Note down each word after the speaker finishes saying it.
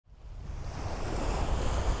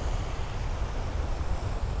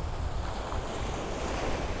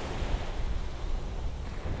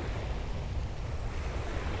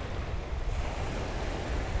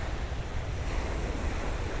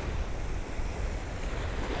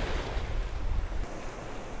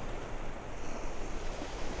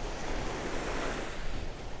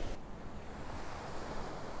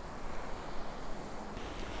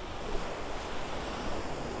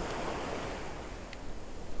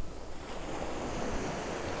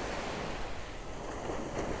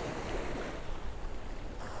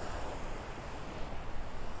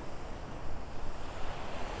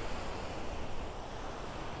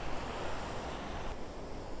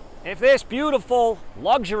If this beautiful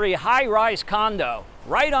luxury high-rise condo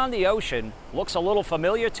right on the ocean looks a little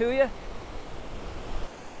familiar to you,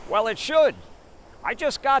 well, it should. I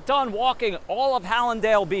just got done walking all of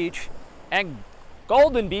Hallandale Beach, and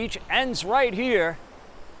Golden Beach ends right here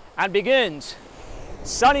and begins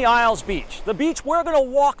Sunny Isles Beach, the beach we're going to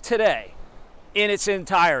walk today in its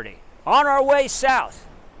entirety, on our way south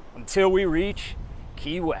until we reach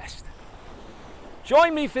Key West.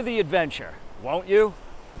 Join me for the adventure, won't you?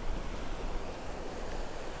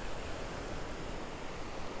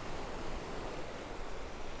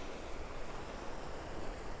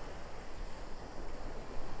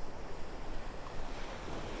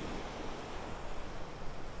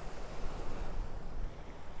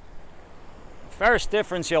 First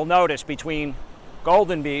difference you'll notice between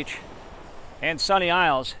Golden Beach and Sunny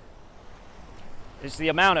Isles is the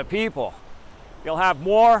amount of people. You'll have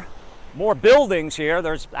more buildings here.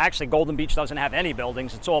 There's actually, Golden Beach doesn't have any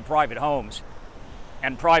buildings. It's all private homes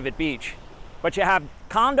and private beach. But you have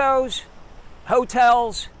condos,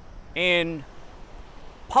 hotels, and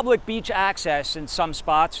public beach access in some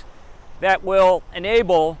spots that will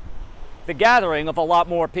enable the gathering of a lot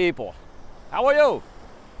more people. How are you?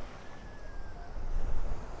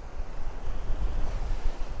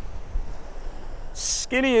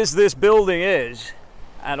 Skinny as this building is,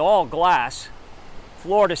 and all glass,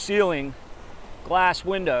 floor to ceiling glass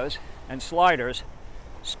windows and sliders,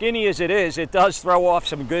 skinny as it is, it does throw off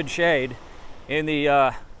some good shade in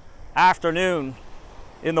the afternoon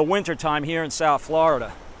in the wintertime here in South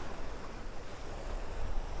Florida.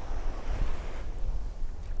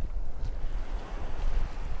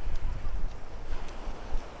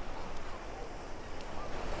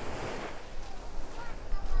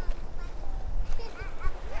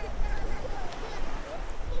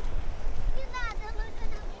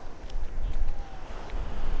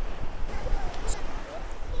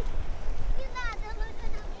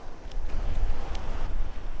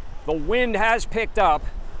 The wind has picked up.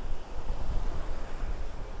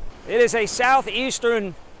 It is a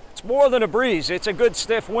southeastern, it's more than a breeze, it's a good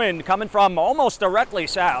stiff wind coming from almost directly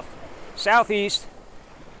southeast,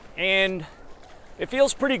 and it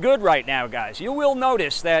feels pretty good right now, guys. You will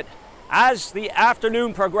notice that as the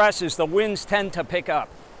afternoon progresses, the winds tend to pick up,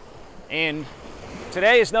 and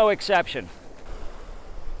today is no exception.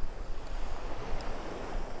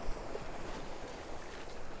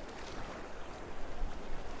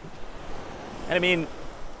 And I mean,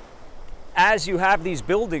 as you have these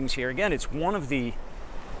buildings here, again, it's one of the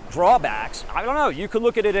drawbacks. I don't know, you could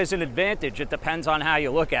look at it as an advantage. It depends on how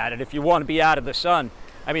you look at it. If you want to be out of the sun,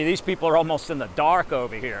 I mean, these people are almost in the dark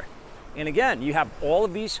over here. And again, you have all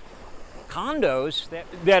of these condos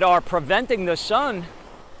that are preventing the sun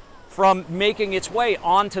from making its way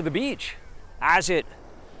onto the beach as it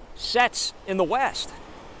sets in the west.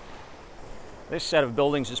 This set of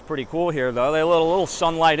buildings is pretty cool here, though. They let a little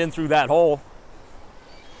sunlight in through that hole.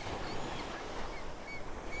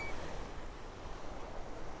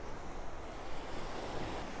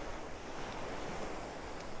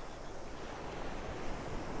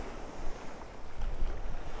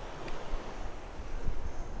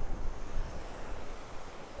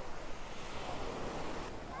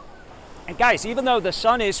 And guys, even though the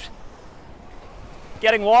sun is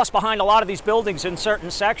getting lost behind a lot of these buildings in certain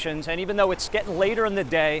sections, and even though it's getting later in the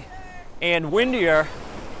day and windier,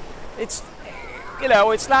 it's, you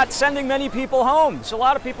know, it's not sending many people home. There's a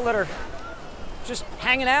lot of people that are just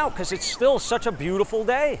hanging out because it's still such a beautiful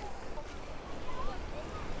day.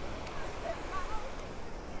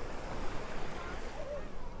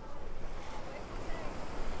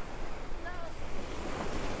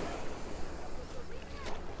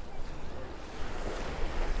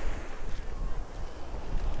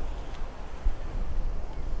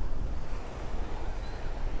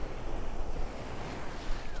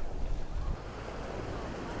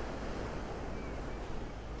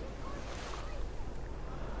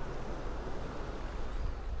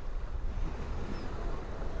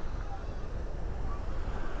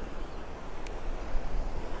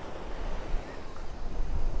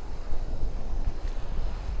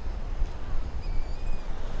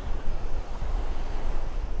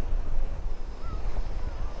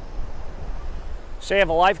 So you have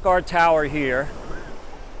a lifeguard tower here,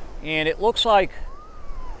 and it looks like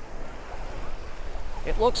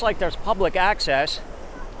there's public access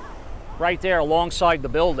right there alongside the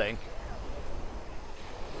building.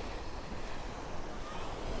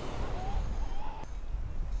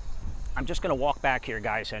 I'm just going to walk back here,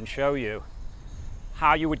 guys, and show you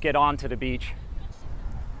how you would get onto the beach.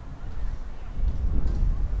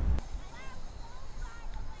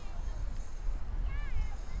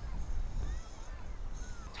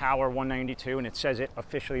 Tower 192, and it says it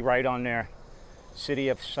officially right on there. City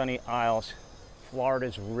of Sunny Isles,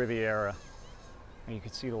 Florida's Riviera. And you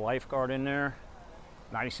can see the lifeguard in there,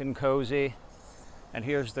 nice and cozy. And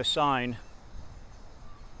here's the sign.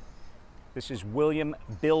 This is William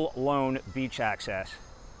Bill Lone Beach Access,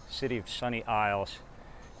 City of Sunny Isles.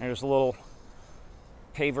 And there's a little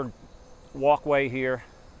pavered walkway here,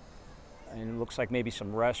 and it looks like maybe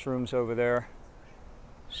some restrooms over there.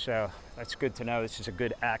 So that's good to know. This is a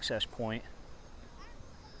good access point.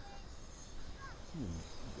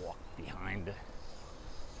 Walk behind.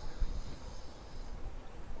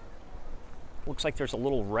 Looks like there's a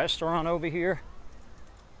little restaurant over here.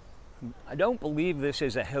 I don't believe this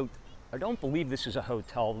is a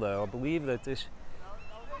hotel though. I believe that this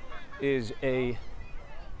is a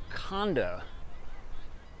condo.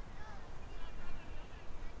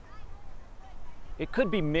 It could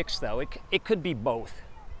be mixed though. It could be both.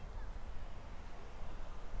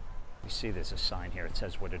 You see there's a sign here. It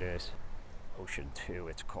says what it is. Ocean 2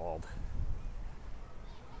 it's called.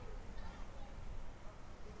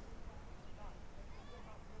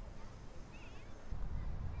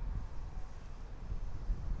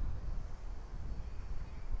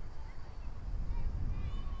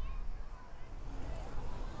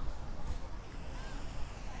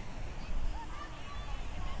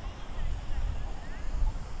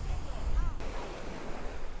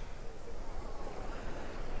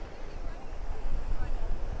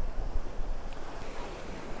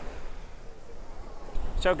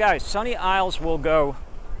 So guys, Sunny Isles will go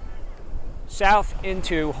south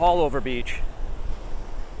into Hallover Beach.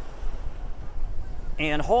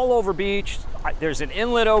 And Hallover Beach, there's an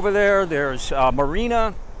inlet over there, there's a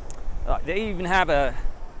marina. They even have a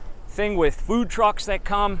thing with food trucks that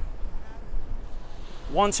come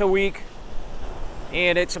once a week.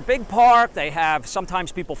 And it's a big park. They have,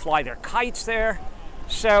 sometimes people fly their kites there.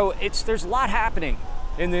 So there's a lot happening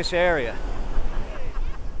in this area.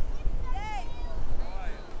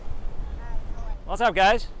 What's up,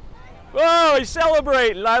 guys? Whoa, he's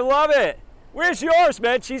celebrating. I love it. Where's yours,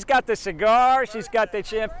 man? She's got the cigar. She's got the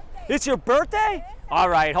chip. It's your birthday? All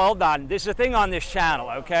right, hold on. There's a thing on this channel,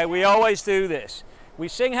 okay? We always do this. We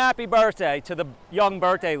sing happy birthday to the young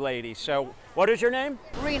birthday lady. So, what is your name?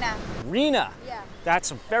 Rena. Rena? Yeah.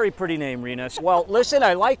 That's a very pretty name, Rena. Well, listen,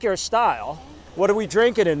 I like your style. What are we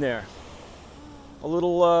drinking in there? A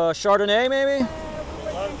little Chardonnay, maybe?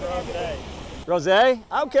 Rosé. Rosé?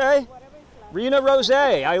 Okay. Rena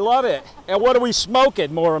Rosé, I love it. And what are we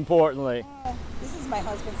smoking, more importantly? This is my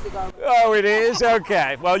husband's cigar. Oh, it is?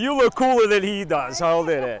 Okay. Well, you look cooler than he does,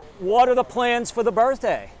 holding it. What are the plans for the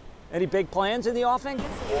birthday? Any big plans in the offing?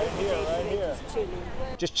 Right here. Just chilling.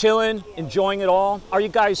 Just chilling, enjoying it all. Are you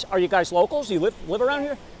guys locals? You live around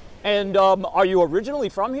here? And are you originally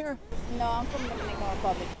from here? No, I'm from Dominican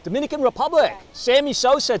Republic. Dominican Republic. Sammy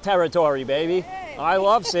Sosa territory, baby. I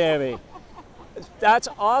love Sammy. That's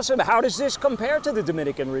awesome. How does this compare to the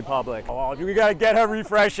Dominican Republic? Oh, we gotta get her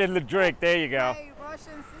refreshing the drink. There you go. Hey,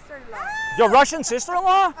 Russian sister-in-law. Your Russian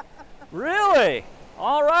sister-in-law? Really?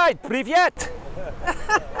 All right. Privyet.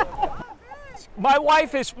 My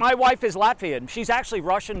wife is Latvian. She's actually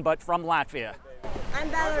Russian, but from Latvia. I'm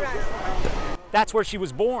Belarusian. That's where she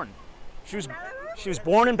was born. She was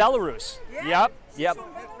born in Belarus. Yeah? Yep.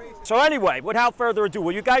 So anyway, without further ado,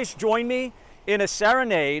 will you guys join me in a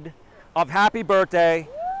serenade of happy birthday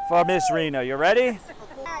for Miss Rena? You ready?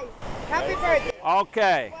 Happy birthday.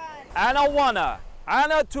 Okay. Anna wanna,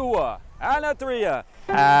 Anna tua, Anna tria.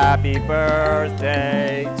 Happy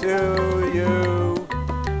birthday to you.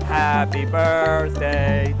 Happy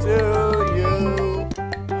birthday to you.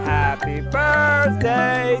 Happy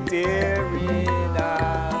birthday, dear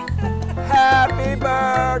Rena. Happy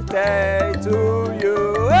birthday to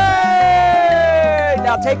you. Hey!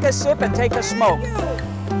 Now take a sip and take a smoke.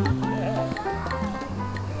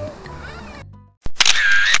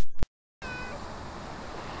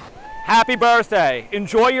 Happy birthday.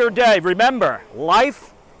 Enjoy your day. Remember,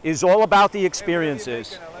 life is all about the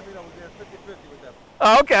experiences.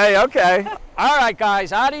 Okay. All right,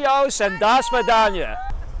 guys. Adios and das vidanya.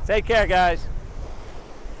 Take care, guys.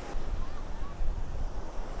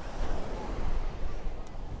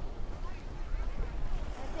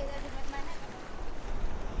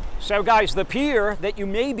 So, guys, the pier that you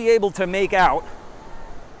may be able to make out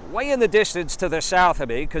way in the distance to the south of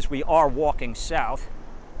me, because we are walking south,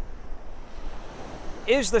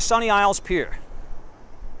 is the Sunny Isles Pier.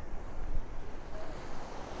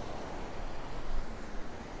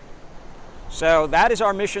 So that is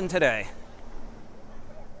our mission today.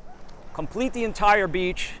 Complete the entire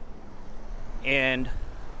beach, and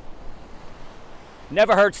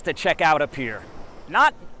never hurts to check out a pier.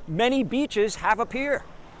 Not many beaches have a pier,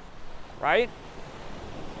 right?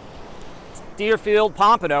 Deerfield,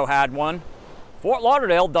 Pompano had one. Fort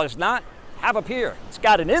Lauderdale does not have a pier. It's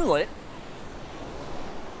got an inlet.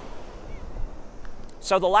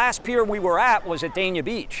 So the last pier we were at was at Dania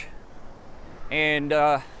Beach. And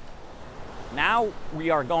now we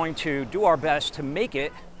are going to do our best to make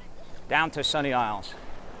it down to Sunny Isles.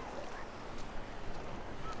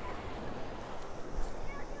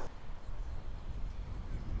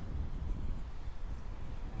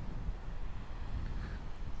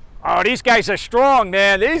 Oh, these guys are strong,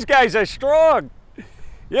 man. These guys are strong.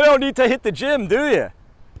 You don't need to hit the gym, do you?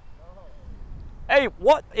 Hey,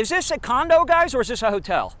 what is this, a condo, guys, or is this a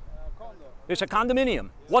hotel? Condo. It's a condominium.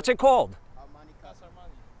 What's it called?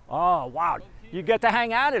 Oh, wow. You get to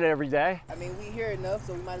hang out it every day. I mean, we hear enough,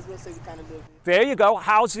 so we might as well say we kind of live here. There you go.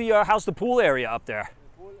 How's the pool area up there?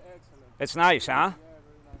 The pool, excellent. It's nice, huh? Yeah,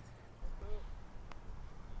 very nice.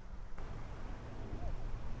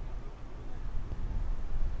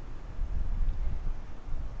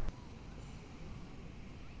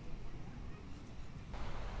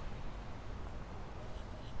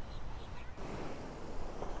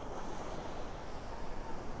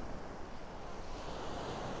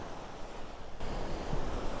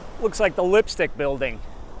 Looks like the Lipstick Building.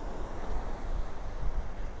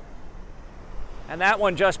 And that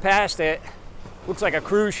one just past it looks like a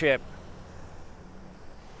cruise ship.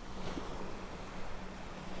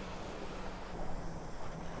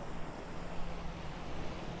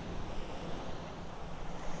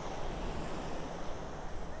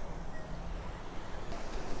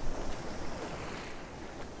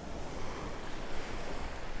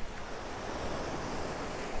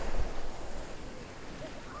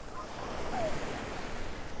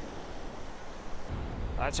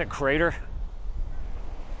 That's a crater.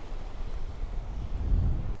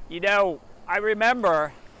 You know, I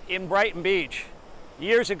remember in Brighton Beach,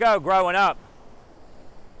 years ago growing up,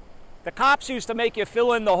 the cops used to make you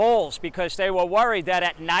fill in the holes because they were worried that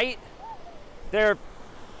at night, their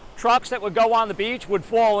trucks that would go on the beach would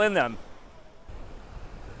fall in them.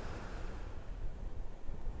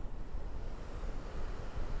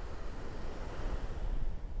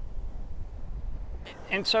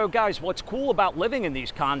 And so, guys, what's cool about living in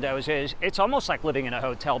these condos is it's almost like living in a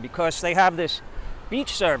hotel because they have this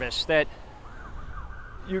beach service that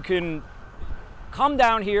you can come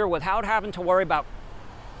down here without having to worry about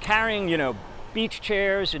carrying, you know, beach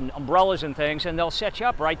chairs and umbrellas and things, and they'll set you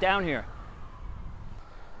up right down here.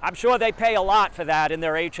 I'm sure they pay a lot for that in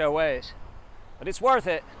their HOAs, but it's worth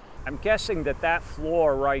it. I'm guessing that that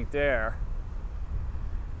floor right there,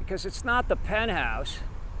 because it's not the penthouse,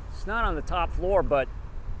 it's not on the top floor, but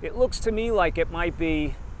it looks to me like it might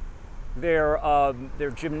be their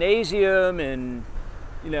gymnasium and,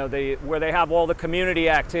 you know, where they have all the community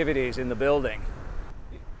activities in the building.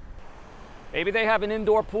 Maybe they have an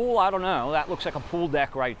indoor pool, I don't know. That looks like a pool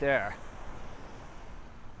deck right there.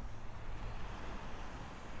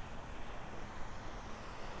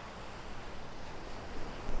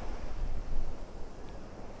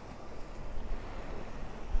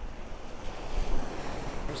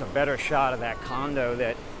 There's a better shot of that condo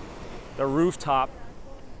that the rooftop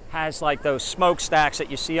has like those smokestacks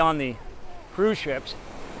that you see on the cruise ships.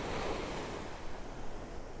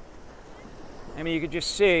 I mean, you could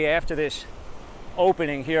just see after this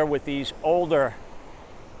opening here with these older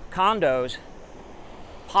condos,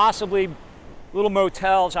 possibly little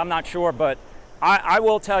motels, I'm not sure, but I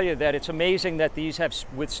will tell you that it's amazing that these have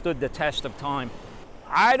withstood the test of time.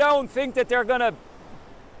 I don't think that they're gonna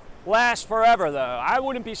last forever though. I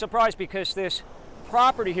wouldn't be surprised because this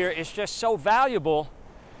property here is just so valuable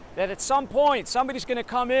that at some point somebody's gonna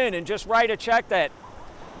come in and just write a check that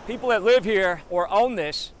people that live here or own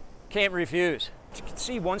this can't refuse. As you can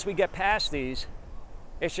see, once we get past these,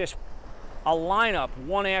 it's just a lineup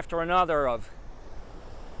one after another of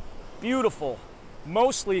beautiful,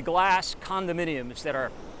 mostly glass condominiums that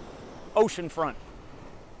are oceanfront,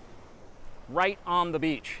 right on the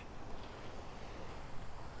beach.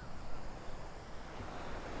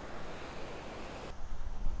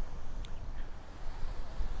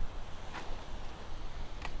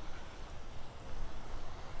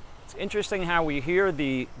 It's interesting how we hear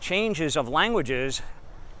the changes of languages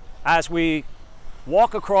as we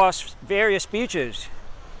walk across various beaches.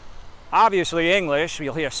 Obviously English,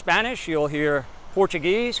 you'll hear Spanish, you'll hear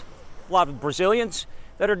Portuguese, a lot of Brazilians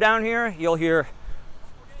that are down here. You'll hear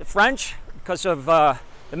the French because of the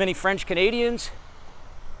many French Canadians.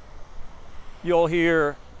 You'll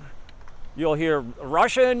hear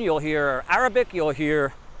Russian, you'll hear Arabic, you'll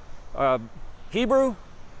hear Hebrew.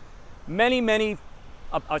 Many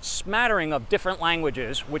a smattering of different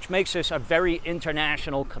languages, which makes this a very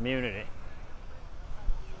international community.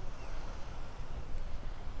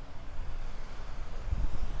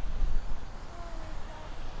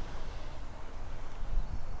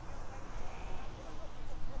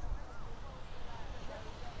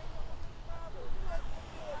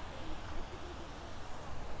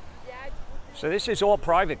 So this is all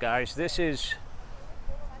private, guys.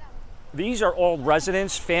 These are all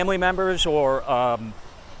residents, family members, or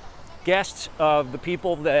guests of the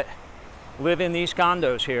people that live in these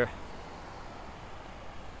condos here.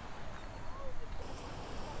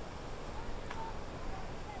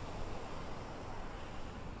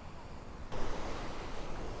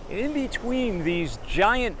 In between these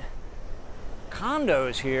giant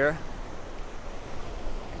condos here,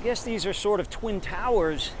 I guess these are sort of twin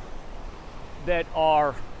towers that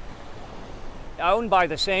are owned by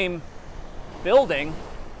the same building.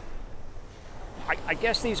 I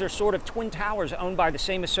guess these are sort of twin towers owned by the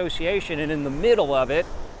same association, and in the middle of it,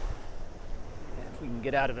 if we can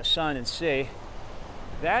get out of the sun and see,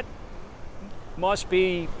 that must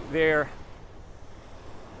be their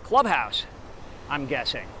clubhouse, I'm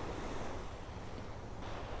guessing.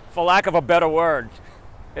 For lack of a better word,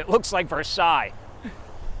 it looks like Versailles.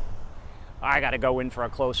 I gotta go in for a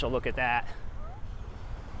closer look at that.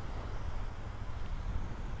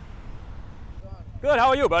 Good, how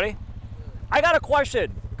are you, buddy? I got a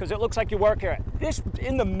question, because it looks like you work here. This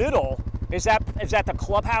in the middle, is that the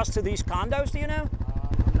clubhouse to these condos, do you know?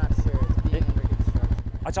 I'm not sure. It's being under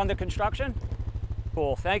construction. It's under construction?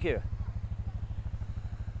 Cool, thank you.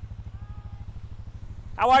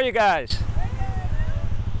 How are you guys?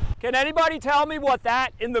 Can anybody tell me what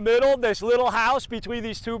that in the middle, this little house between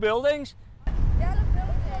these two buildings? That's a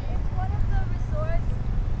building. It's one of the resorts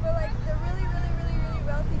for like the really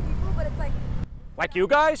wealthy people, but it's like you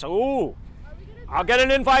guys? Ooh. I'll get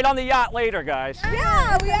an invite on the yacht later, guys.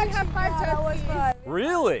 Yeah, we actually have 5 jet skis.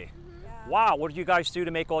 Really? Yeah. Wow, what did you guys do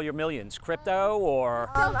to make all your millions? Crypto or?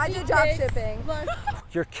 I do drop shipping.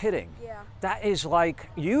 You're kidding. Yeah. That is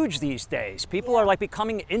like huge these days. People are like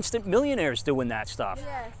becoming instant millionaires doing that stuff.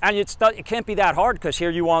 Yes. And it can't be that hard because here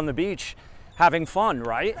you are on the beach having fun,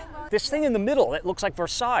 right? This thing in the middle, it looks like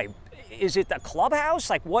Versailles. Is it a clubhouse?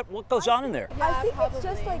 Like what goes on in there? Yeah, I think it's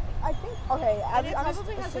just like, okay, I'm just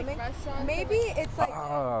assuming, maybe it's like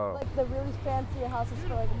the really fancy houses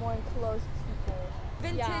for like more enclosed people.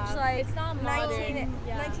 Vintage, like it's not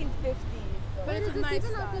 1950s. But it's nice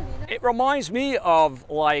stuff. It reminds me of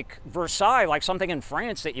like Versailles, like something in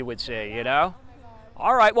France that you would see, you know?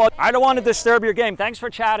 All right, well, I don't want to disturb your game. Thanks for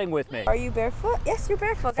chatting with me. Are you barefoot? Yes, you're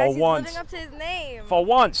barefoot. For guys, once. He's living up to his name. For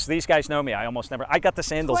once. These guys know me. I almost never, I got the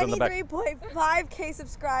sandals in the back. 23.5K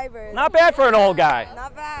subscribers. Not bad for an old guy.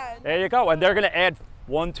 Not bad. There you go. And they're going to add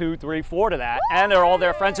 1, 2, 3, 4 to that. Woo! And they're all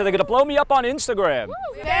their friends. So they're going to blow me up on Instagram. Woo!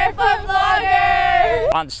 Barefoot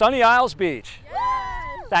vlogger! On Sunny Isles Beach.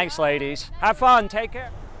 Yes! Thanks, ladies. Have fun. Take care.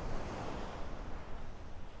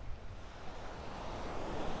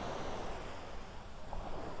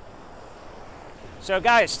 So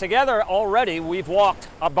guys, together already we've walked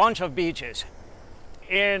a bunch of beaches,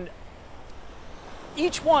 and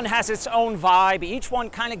each one has its own vibe. Each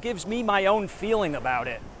one kind of gives me my own feeling about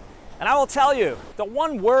it. And I will tell you, the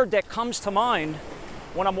one word that comes to mind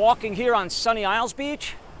when I'm walking here on Sunny Isles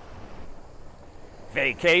Beach,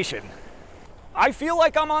 vacation. I feel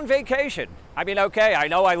like I'm on vacation. I mean, okay, I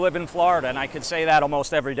know I live in Florida and I could say that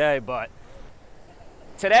almost every day, but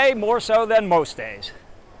today more so than most days.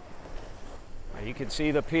 You can see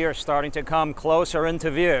the pier starting to come closer into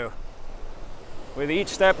view. With each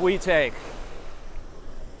step we take,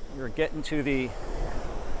 you're getting to the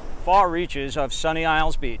far reaches of Sunny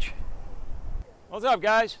Isles Beach. What's up,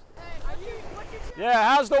 guys?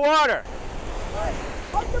 Yeah, how's the water?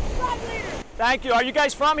 Thank you. Are you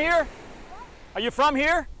guys from here? Are you from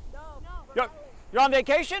here? No. You're on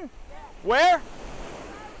vacation? Yeah. Where?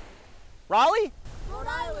 Raleigh? Rhode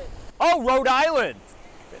Island. Oh, Rhode Island.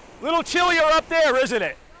 Little chillier up there, isn't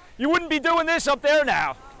it? You wouldn't be doing this up there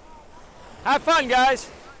now. Have fun, guys.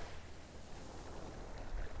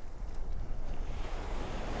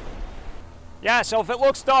 Yeah, so if it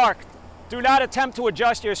looks dark, do not attempt to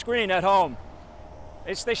adjust your screen at home.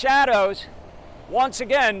 It's the shadows, once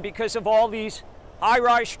again, because of all these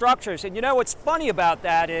high-rise structures. And you know what's funny about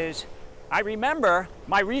that is, I remember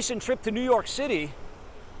my recent trip to New York City,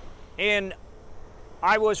 and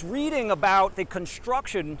I was reading about the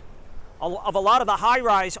construction of a lot of the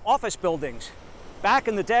high-rise office buildings back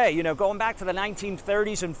in the day, you know, going back to the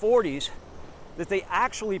 1930s and 40s, that they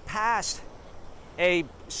actually passed a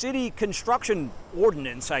city construction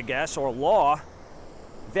ordinance, I guess, or law,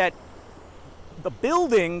 that the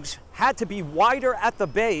buildings had to be wider at the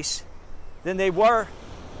base than they were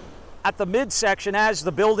at the midsection as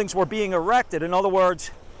the buildings were being erected. In other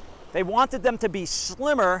words, they wanted them to be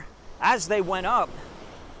slimmer as they went up.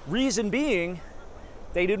 Reason being,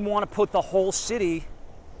 they didn't want to put the whole city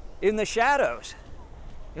in the shadows.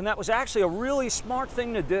 And that was actually a really smart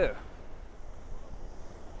thing to do.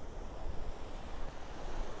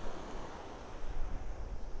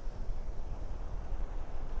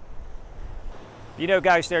 You know,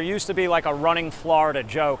 guys, there used to be like a running Florida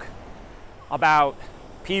joke about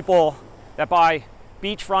people that buy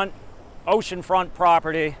beachfront, oceanfront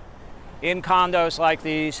property in condos like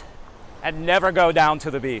these and never go down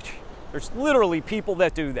to the beach. There's literally people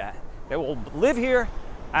that do that. They will live here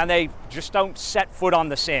and they just don't set foot on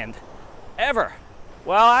the sand, ever.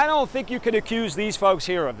 Well, I don't think you can accuse these folks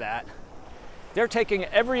here of that. They're taking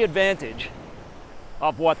every advantage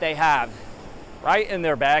of what they have right in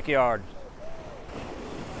their backyard.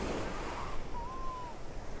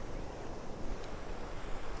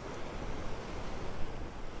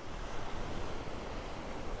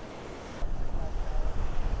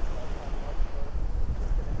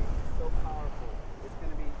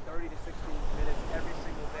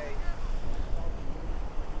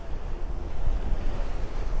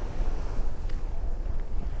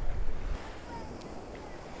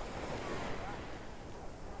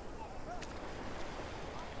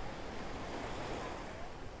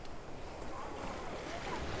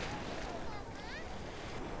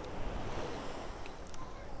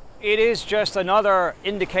 It is just another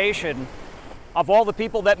indication of all the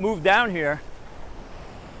people that moved down here,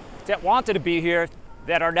 that wanted to be here,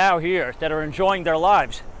 that are now here, that are enjoying their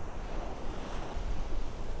lives.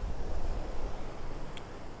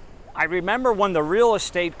 I remember when the real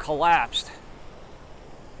estate collapsed,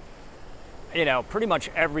 you know, pretty much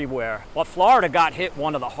everywhere. Well, Florida got hit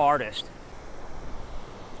one of the hardest.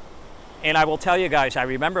 And I will tell you guys, I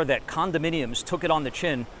remember that condominiums took it on the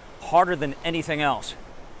chin harder than anything else.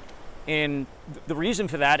 And the reason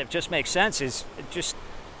for that, it just makes sense, is just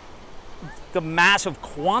the massive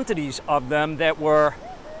quantities of them that were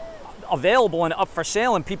available and up for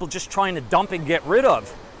sale and people just trying to dump and get rid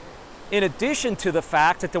of. In addition to the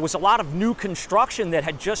fact that there was a lot of new construction that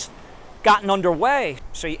had just gotten underway.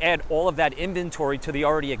 So you add all of that inventory to the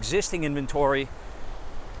already existing inventory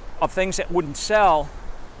of things that wouldn't sell,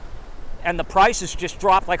 and the prices just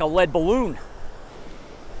dropped like a lead balloon.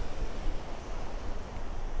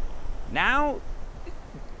 Now,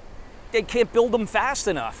 they can't build them fast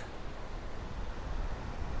enough.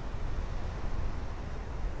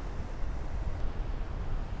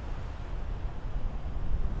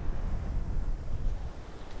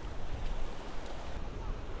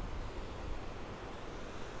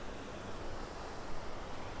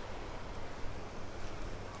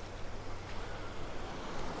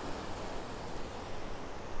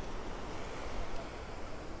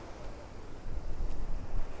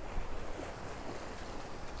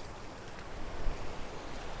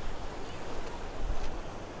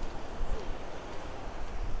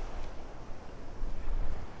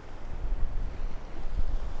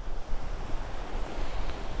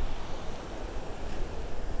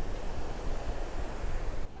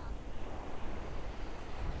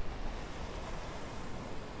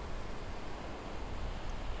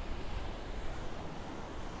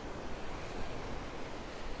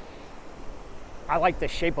 I like the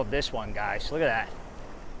shape of this one, guys. Look at that.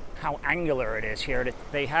 How angular it is here.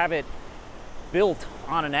 They have it built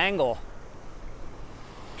on an angle,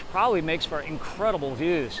 which probably makes for incredible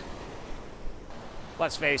views.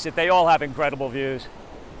 Let's face it, they all have incredible views.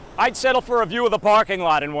 I'd settle for a view of the parking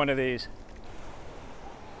lot in one of these.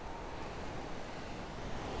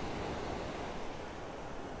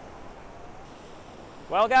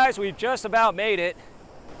 Well, guys, we've just about made it.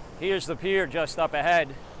 Here's the pier just up ahead.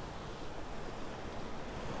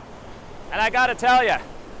 And I gotta tell you,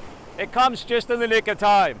 it comes just in the nick of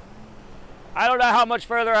time. I don't know how much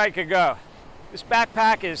further I could go. This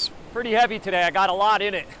backpack is pretty heavy today. I got a lot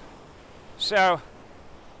in it. So,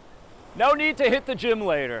 no need to hit the gym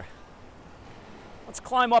later. Let's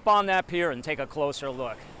climb up on that pier and take a closer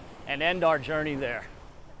look and end our journey there.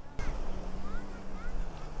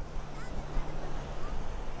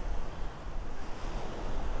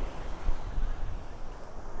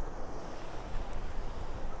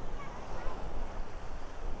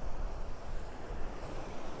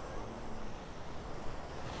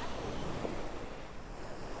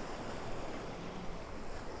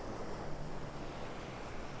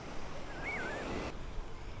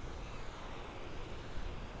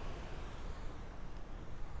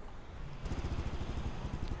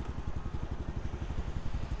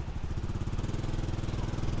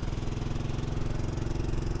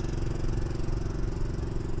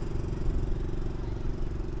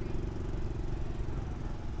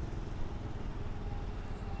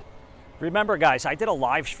 Remember, guys, I did a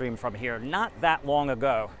live stream from here not that long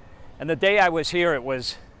ago. And the day I was here, it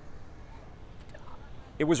was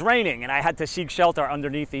raining, and I had to seek shelter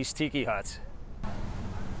underneath these tiki huts.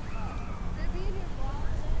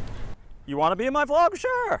 You want to be in my vlog?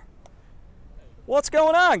 Sure. What's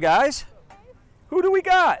going on, guys? Who do we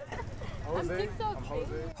got? Jose.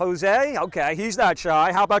 Jose? Okay, he's not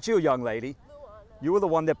shy. How about you, young lady? Luana. You were the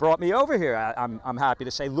one that brought me over here. I'm happy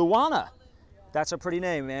to say Luana. That's a pretty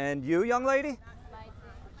name. And you, young lady?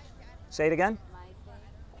 Say it again.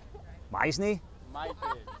 Meisney?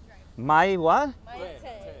 My what?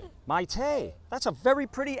 Maite. That's a very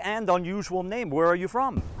pretty and unusual name. Where are you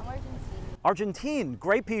from? I'm Argentine. Argentine.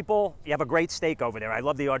 Great people. You have a great steak over there. I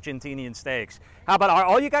love the Argentinian steaks. How about, are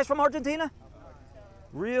all you guys from Argentina?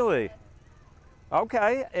 Really?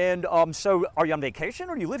 Okay. And so are you on vacation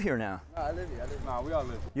or do you live here now? No, I live here. No, we all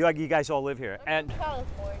live here. You guys all live here. And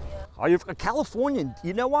California. Are you a Californian?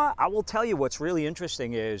 You know what? I will tell you what's really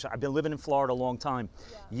interesting is I've been living in Florida a long time.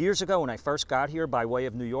 Yeah. Years ago when I first got here by way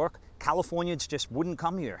of New York, Californians just wouldn't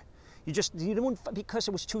come here. You didn't, because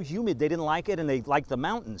it was too humid. They didn't like it and they liked the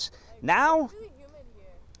mountains. Now, it's really humid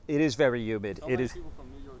here. It is very humid. So many people from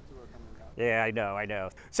New York too are coming down. Yeah, I know.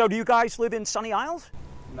 So do you guys live in Sunny Isles?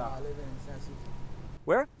 No, I live in San Francisco.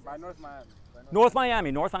 Where? By North Miami.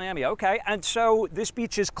 North Miami, okay. And so this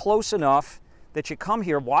beach is close enough that you come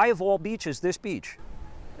here. Why of all beaches this beach?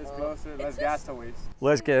 It's closer, less castaways.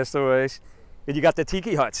 Less castaways. And you got the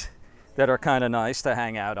tiki huts that are kind of nice to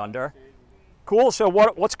hang out under. Cool, so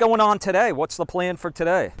what's going on today? What's the plan for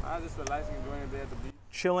today? I'm just relaxing, enjoying a day at the beach.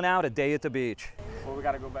 Chilling out, a day at the beach. Well, we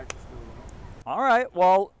gotta go back to school, you know? All right,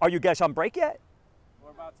 well, are you guys on break yet?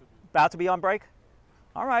 We're about to be. About to be on break?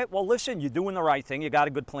 All right, well, listen, you're doing the right thing. You got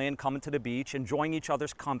a good plan, coming to the beach, enjoying each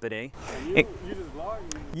other's company. And you just vlog?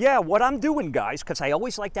 Yeah, what I'm doing, guys, because I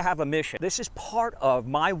always like to have a mission. This is part of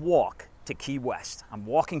my walk to Key West. I'm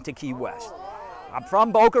walking to Key West. I'm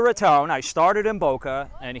from Boca Raton. I started in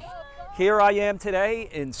Boca, and here I am today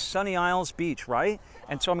in Sunny Isles Beach, right?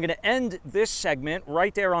 And so I'm going to end this segment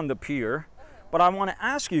right there on the pier. But I want to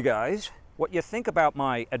ask you guys what you think about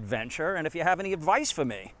my adventure and if you have any advice for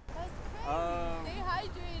me. Stay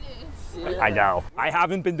hydrated. Yeah. I know. I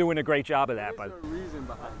haven't been doing a great job of that. What's your reason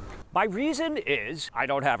behind it? My reason is I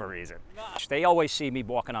don't have a reason. They always see me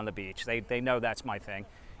walking on the beach. They know that's my thing.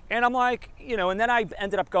 And I'm like, you know, and then I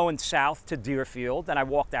ended up going south to Deerfield, and I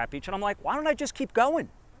walked that beach, and I'm like, why don't I just keep going?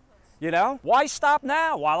 You know, why stop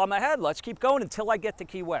now while I'm ahead? Let's keep going until I get to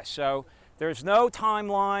Key West. So there's no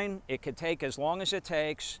timeline. It could take as long as it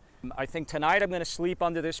takes. I think tonight I'm going to sleep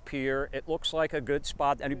under this pier. It looks like a good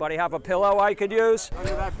spot. Anybody have a pillow I could use?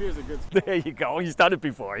 Under that pier is a good spot. There you go. He's done it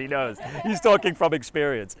before. He knows. He's talking from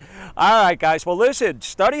experience. All right, guys. Well, listen,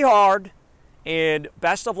 study hard, and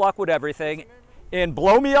best of luck with everything. And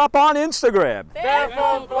blow me up on Instagram.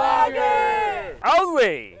 Barefoot Blogger!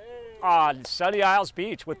 Only on Sunny Isles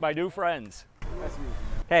Beach with my new friends. Nice to meet you.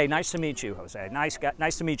 Hey, nice to meet you, Jose.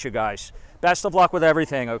 Nice to meet you guys. Best of luck with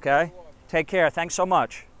everything, okay? Take care. Thanks so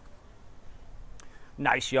much.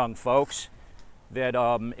 Nice young folks that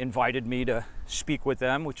invited me to speak with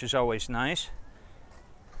them, which is always nice.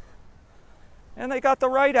 And they got the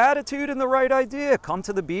right attitude and the right idea. Come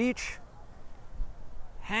to the beach,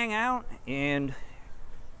 hang out, and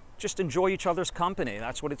just enjoy each other's company.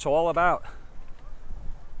 That's what it's all about.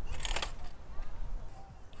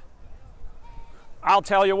 I'll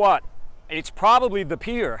tell you what, it's probably the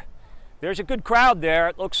pier. There's a good crowd there,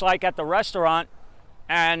 it looks like, at the restaurant.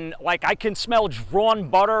 And like I can smell drawn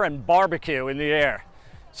butter and barbecue in the air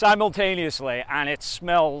simultaneously, and it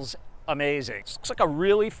smells amazing. It looks like a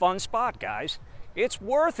really fun spot, guys. It's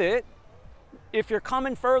worth it if you're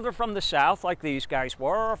coming further from the south like these guys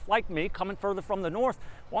were, or like me, coming further from the north.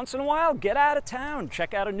 Once in a while, get out of town,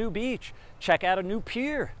 check out a new beach, check out a new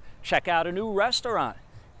pier, check out a new restaurant,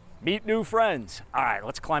 meet new friends. All right,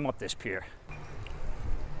 let's climb up this pier.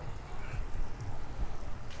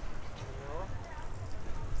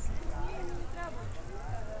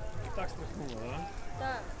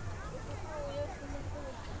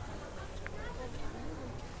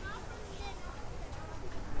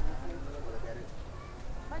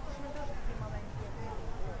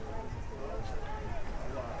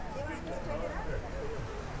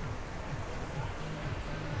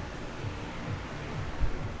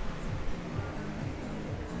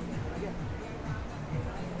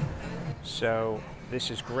 So this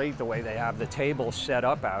is great the way they have the table set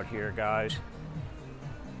up out here, guys.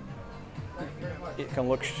 You can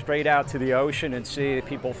look straight out to the ocean and see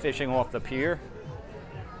people fishing off the pier.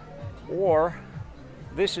 Or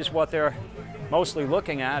this is what they're mostly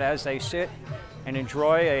looking at as they sit and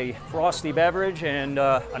enjoy a frosty beverage and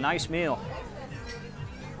a nice meal.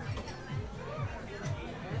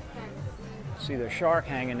 See the shark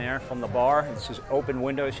hanging there from the bar. This is open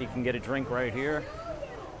window so you can get a drink right here.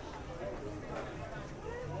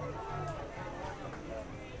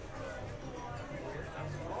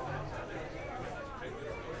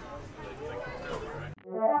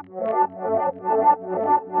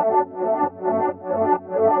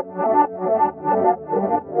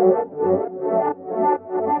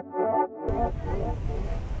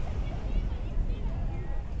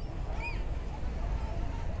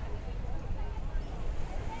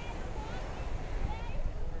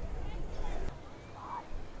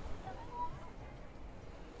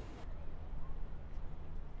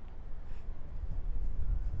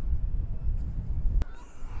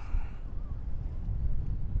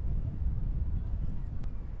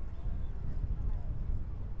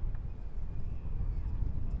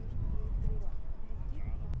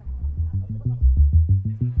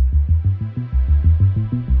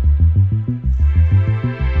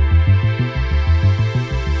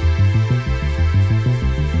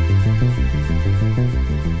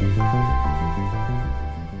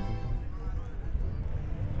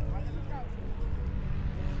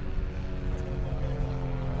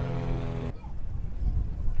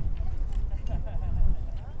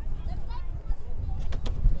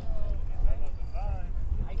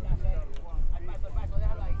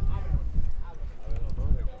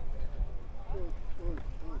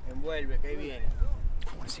 Envuelve, que viene.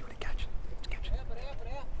 I want to see what he catches.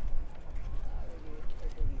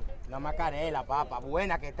 La macarela, papa,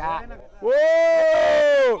 buena que está. ¡Wow!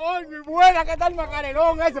 ¡Ay, muy buena que está el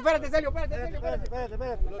macarelón ese! Espérate, Celio, espérate.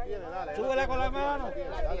 Espérate. Súbela con la mano.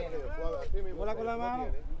 Súbela con la mano.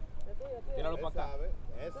 Tíralo para acá.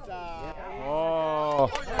 Esa. Oh.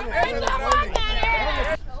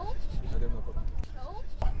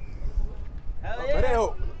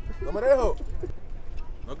 No me dejo.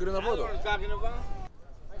 ¿No quiere una foto?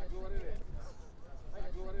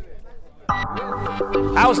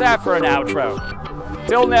 How's that for an outro?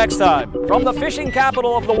 Till next time, from the fishing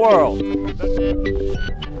capital of the world.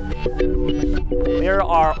 There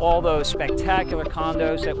are all those spectacular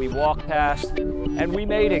condos that we walked past, and we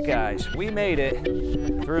made it, guys. We made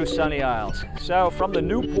it through Sunny Isles. So from the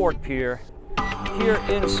Newport Pier, here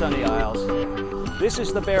in Sunny Isles, this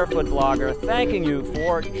is the Barefoot Vlogger thanking you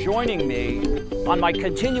for joining me on my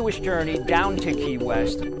continuous journey down to Key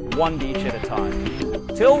West, one beach at a time.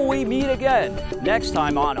 Till we meet again next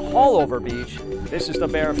time on Haulover Beach, this is the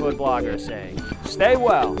Barefoot Vlogger saying, stay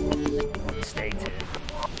well, stay tuned.